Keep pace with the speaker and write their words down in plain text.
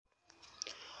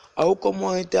will come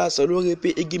on enter salon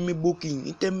repair and give me booking.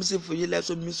 In tell me say for your life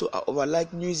so me so I over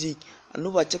like music. I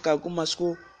never check I go my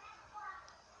school.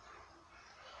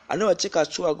 I never check a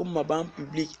show I go my bank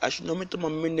public. I should not meet my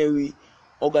memory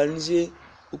organize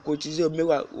ou cotiser au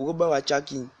mewa ou roba wa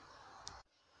chacking.